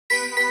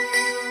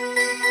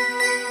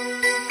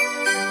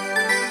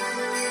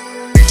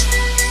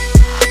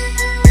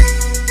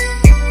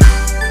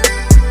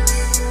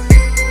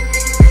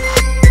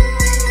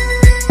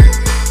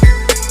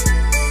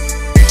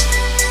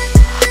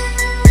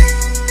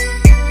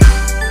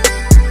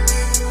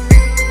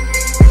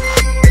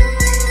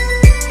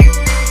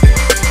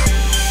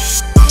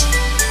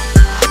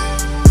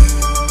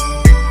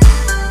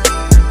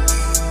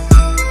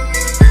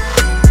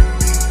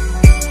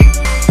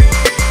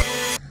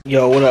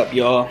up,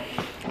 y'all?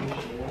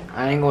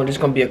 I ain't gonna, just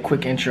gonna be a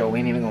quick intro. We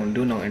ain't even gonna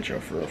do no intro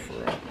for real, for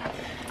real.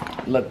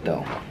 Look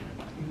though.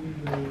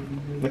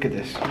 Look at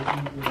this.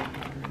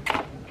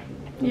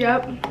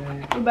 Yep.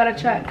 We better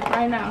check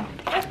right now.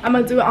 I'm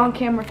gonna do it on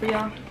camera for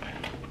y'all.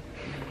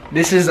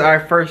 This is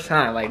our first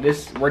time. Like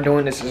this, we're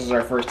doing this. This is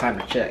our first time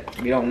to check.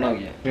 We don't know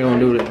yet. We don't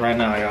do this right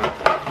now, y'all.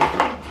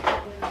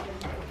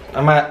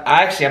 I'm not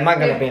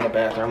gonna be in the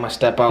bathroom. I'm gonna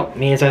step out.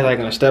 Me and Tyler are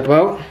gonna step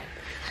out.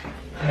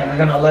 And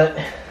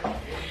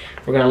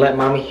we're gonna let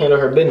mommy handle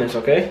her business,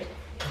 okay?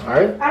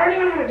 Alright? I don't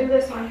even know how to do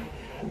this one.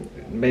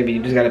 Baby,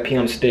 you just gotta pee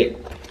on the stick.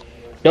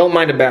 Don't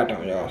mind the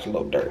bathroom, y'all. It's a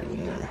little dirty.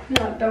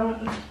 No,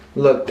 don't.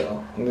 Look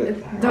though. All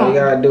you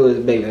gotta do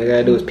is, baby, all you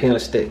gotta do is pee on the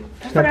stick.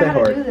 It's not that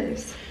hard. I forgot how to do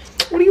this.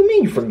 What do you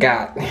mean you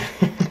forgot?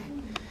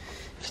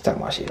 She's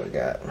talking about she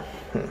forgot.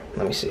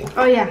 Let me see.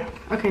 Oh yeah.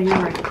 Okay, you're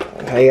right.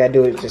 All you gotta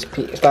do is just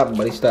pee. Stop,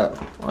 buddy. Stop.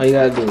 All you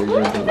gotta do is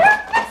just do it.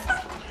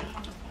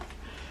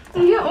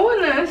 You're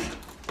on this.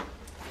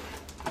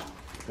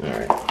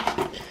 Alright.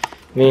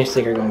 Me and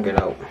Sticker gonna get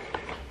out.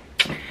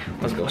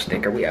 Let's go,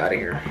 Sticker. We out of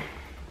here.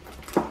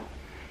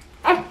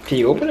 Can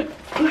you open it?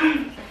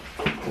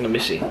 Let me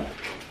see.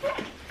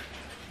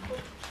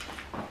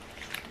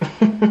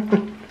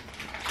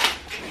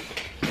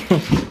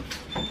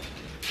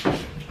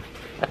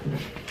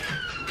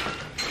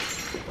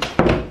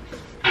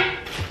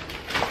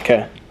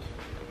 Okay.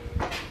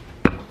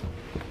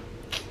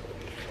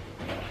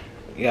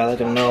 You gotta let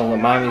them know what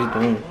mommy's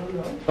doing.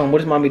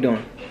 What is mommy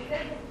doing?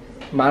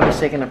 Mommy's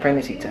taking a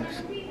pregnancy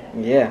test.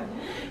 Yeah.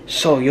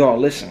 So y'all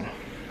listen.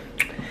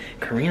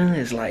 Karina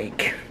is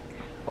like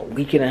a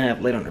week and a half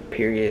late on her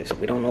period, so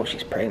we don't know if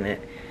she's pregnant.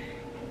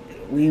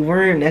 We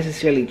weren't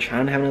necessarily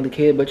trying to have another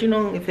kid, but you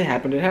know, if it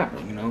happened, it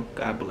happened. You know,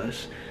 God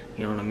bless.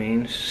 You know what I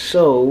mean?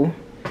 So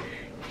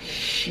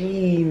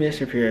she missed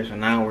her period, so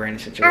now we're in a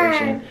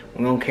situation.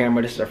 We're on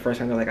camera. This is our first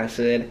time, like I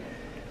said.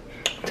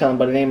 Tell them,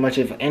 but it ain't much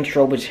of an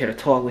intro. We're just here to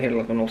talk. We're here to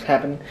let them know what's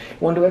happening. You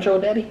want to do intro,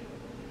 Daddy?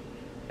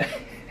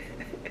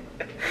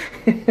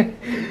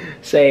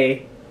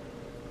 Say,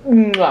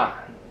 mwah.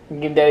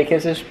 Give Daddy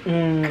kisses.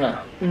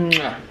 Mwah,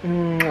 mwah,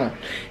 mwah.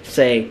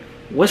 Say,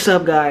 what's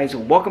up, guys?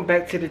 Welcome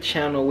back to the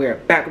channel. We're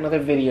back with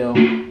another video.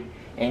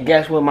 And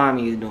guess what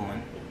mommy is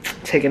doing?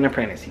 Taking a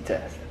pregnancy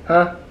test.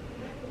 Huh?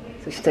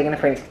 So she's taking a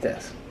pregnancy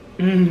test.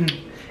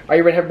 Are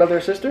you ready to have a brother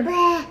or sister?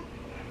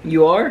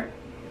 You are? You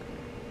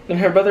gonna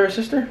have a brother or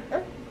sister?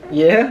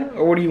 Yeah?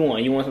 Or what do you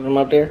want? You want something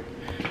up there?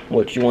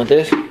 What, you want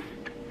this?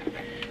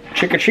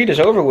 Trick or treat is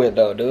over with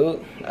though,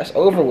 dude. That's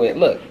over with.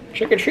 Look,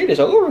 trick or treat is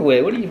over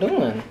with. What are you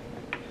doing?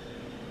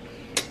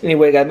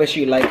 Anyway, guys, make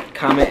sure you like,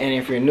 comment, and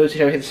if you're new to the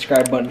channel, hit the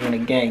subscribe button. On the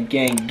gang,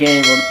 gang,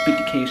 gang, on the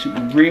 50K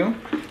super real.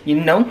 You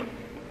know?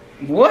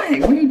 What?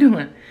 What are you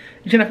doing?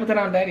 You trying to put that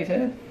on Daddy's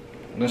head?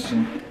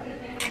 Listen.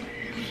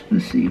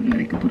 Let's see if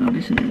Daddy can put on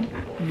this head.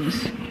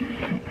 Let's see.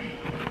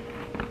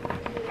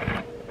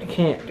 I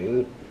can't,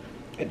 dude.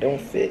 It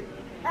don't fit.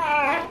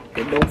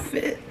 It don't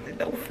fit. It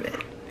don't fit.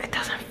 It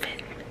doesn't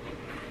fit.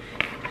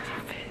 It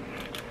doesn't fit.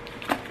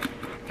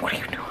 What are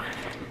you doing?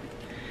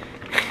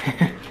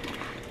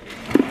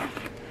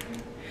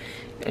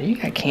 You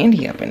got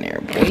candy up in there,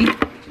 boy.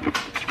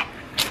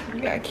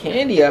 You got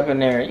candy up in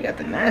there. You got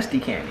the nasty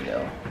candy,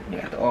 though. You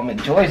got the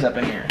Almond Joys up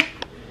in there.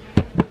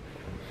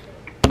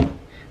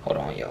 Hold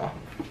on, y'all.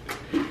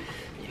 You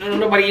know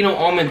nobody eat no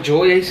Almond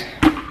Joys?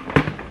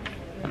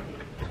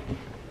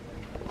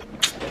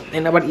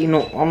 Ain't nobody eat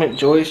no Almond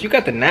Joys. You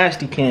got the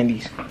nasty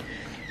candies.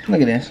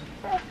 Look at this.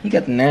 You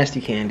got the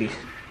nasty candies.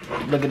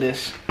 Look at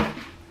this.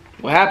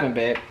 What happened,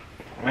 babe?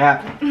 What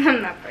happened?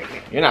 I'm not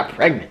pregnant. You're not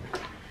pregnant.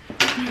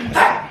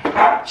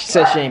 She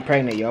said she ain't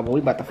pregnant, y'all, but we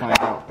about to find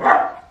out.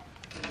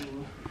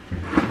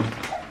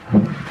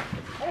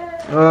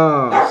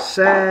 Oh,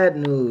 sad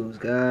news,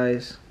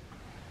 guys.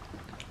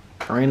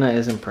 Karina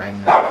isn't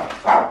pregnant.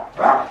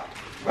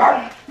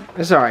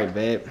 It's alright,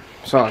 babe.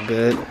 It's all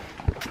good.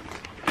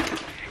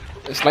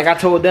 It's like I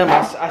told them,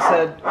 I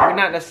said, we're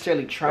not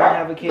necessarily trying to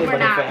have a kid, but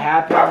if it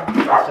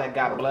happened, I said,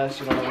 God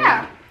bless, you know what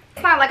I mean?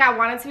 It's not like I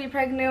wanted to be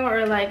pregnant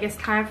or like it's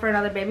time for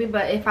another baby,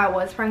 but if I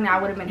was pregnant, I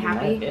would have been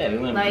happy. Yeah,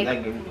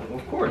 like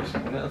of course,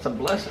 that's a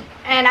blessing.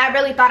 And I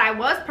really thought I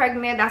was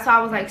pregnant. That's why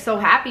I was like so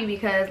happy,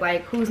 because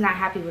like who's not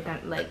happy with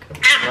that, like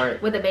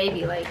with a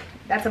baby? Like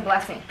that's a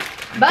blessing.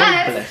 But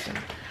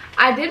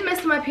I did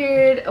miss my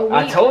period a week.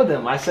 I told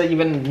them. I said you've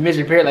been missing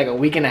your period like a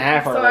week and a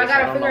half already. So I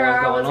gotta figure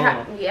out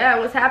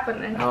what's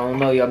happening. I don't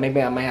know, y'all.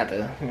 Maybe I might have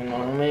to, you know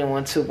what I mean?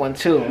 1, 2, 1,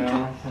 2. You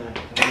know,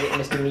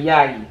 Mr.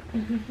 Miyagi.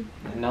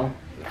 You know,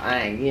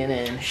 I ain't getting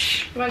in. You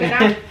wanna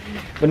get out?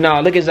 But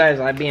no, look at his eyes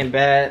like being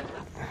bad.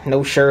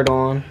 No shirt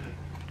on.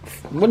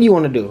 What do you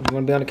want to do? You want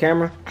to be on the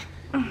camera?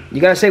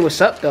 You gotta say what's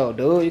up though,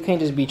 dude. You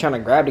can't just be trying to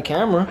grab the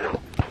camera.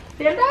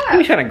 Stand up. You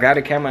be trying to grab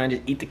the camera and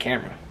just eat the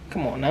camera.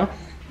 Come on now.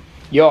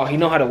 Y'all, he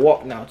know how to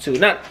walk now too.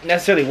 Not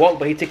necessarily walk,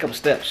 but he take a couple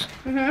steps.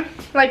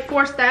 Like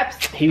 4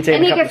 steps. He take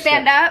and he can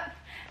stand up,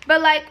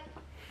 but like,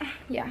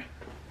 yeah,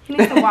 he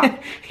needs to walk.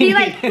 he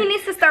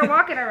needs to start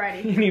walking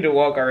already. You need to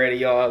walk already,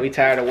 y'all. We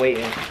tired of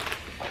waiting.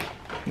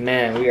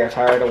 Man, we are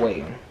tired of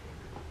waiting.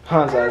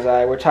 Huh,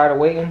 Zai? We're tired of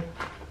waiting?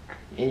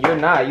 And you're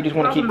not. You just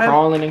want to keep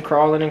crawling and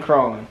crawling and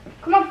crawling.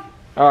 Come on.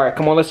 Alright,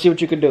 come on. Let's see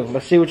what you can do.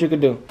 Let's see what you can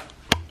do.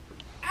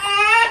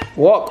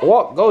 Walk,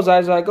 walk. Go,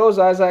 Zai. Go,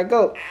 Zai.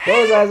 Go.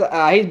 Go, Zai.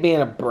 Ah, he's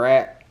being a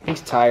brat.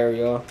 He's tired,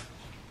 y'all.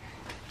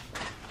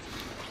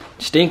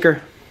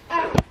 Stinker.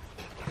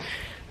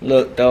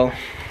 Look, though.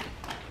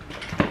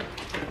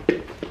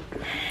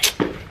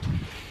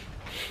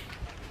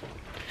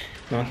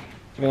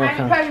 No,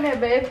 I'm pregnant,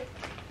 babe.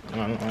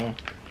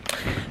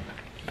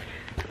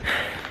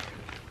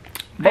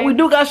 But we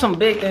do got some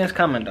big things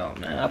coming, though,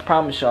 man. I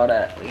promise y'all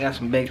that. We got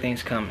some big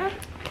things coming.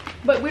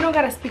 But we don't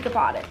gotta speak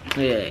about it.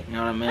 Yeah, you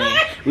know what I mean?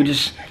 We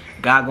just,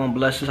 God gonna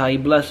bless us how he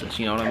bless us,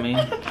 you know what I mean?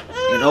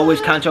 And always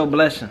count your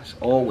blessings,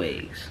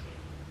 always.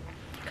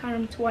 Count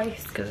them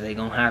twice. Because they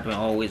gonna happen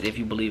always if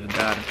you believe in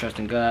God and trust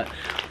in God.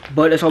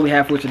 But that's all we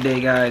have for today,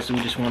 guys. We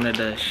just wanted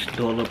to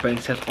do a little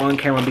prank test on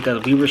camera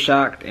because we were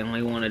shocked and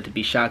we wanted to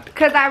be shocked.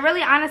 Because I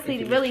really,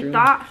 honestly,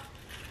 thought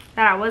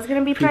that I was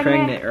gonna be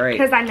pregnant. Right?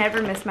 Because I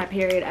never missed my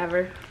period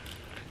ever.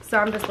 So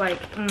I'm just like,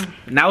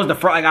 And that was the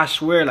first, like, I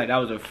swear, like, that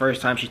was the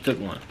first time she took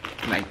one.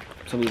 Like,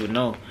 so we would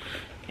know.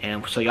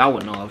 And so y'all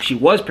would know. If she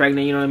was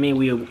pregnant, you know what I mean?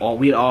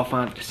 We'd all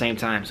find out at the same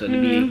time. So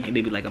it'd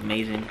be like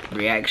amazing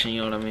reaction,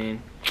 you know what I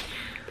mean?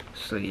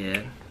 So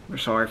yeah, we're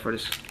sorry for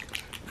this,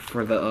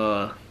 for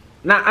the,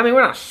 I mean,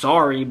 we're not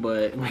sorry,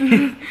 but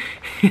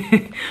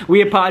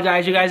we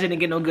apologize. You guys didn't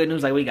get no good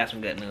news. Like, we got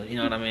some good news, you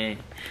know what I mean?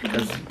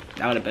 Because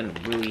that would have been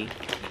really,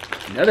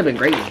 that would have been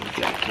great if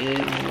you got kids.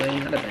 I'd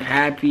have been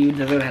happy. We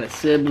would have had a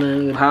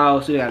sibling, a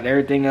house, we got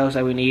everything else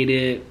that we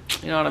needed.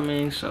 You know what I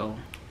mean? So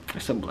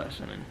it's a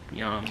blessing,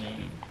 you know what I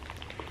mean?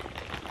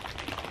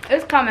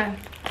 It's coming.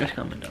 It's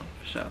coming though,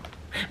 for sure.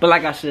 But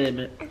like I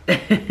said,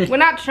 we're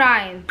not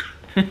trying.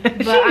 But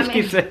I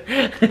mean,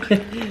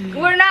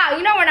 we're not.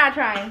 You know, we're not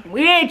trying.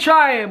 We ain't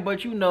trying,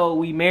 but you know,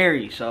 we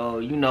married, so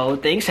you know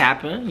things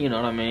happen. You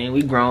know what I mean?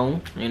 We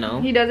grown. You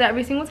know. He does that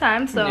every single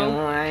time, so. You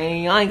know, I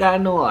ain't gotta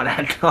know all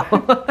that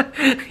though.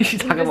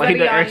 She's talking about he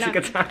does every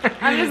single time.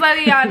 I'm just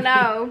letting y'all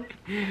know.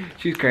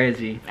 She's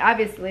crazy.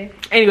 Obviously.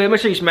 Anyway, make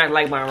sure you smack the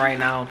like button right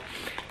now.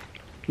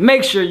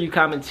 Make sure you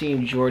comment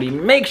Team Jordy.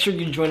 Make sure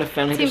you join the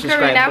family. Team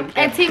Karina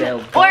and Team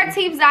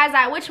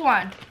Zaza. Which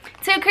one?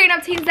 Team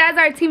Karina, Team Zaza,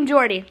 or Team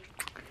Jordy?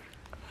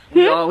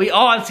 We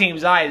all on Team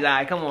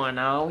Zai. Come on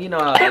now. You know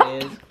how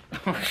it is.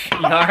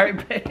 You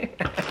alright, babe?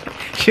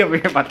 She over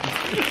here about to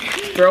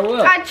throw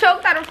up. I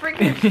choked on a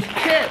freaking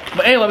chip.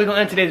 But anyway, we're going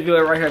to end today's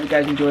video right here. If you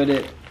guys enjoyed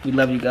it, we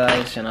love you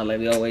guys. And like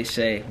we always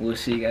say, we'll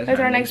see you guys in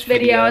our next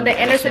video. The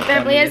Anderson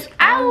family is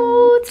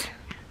out.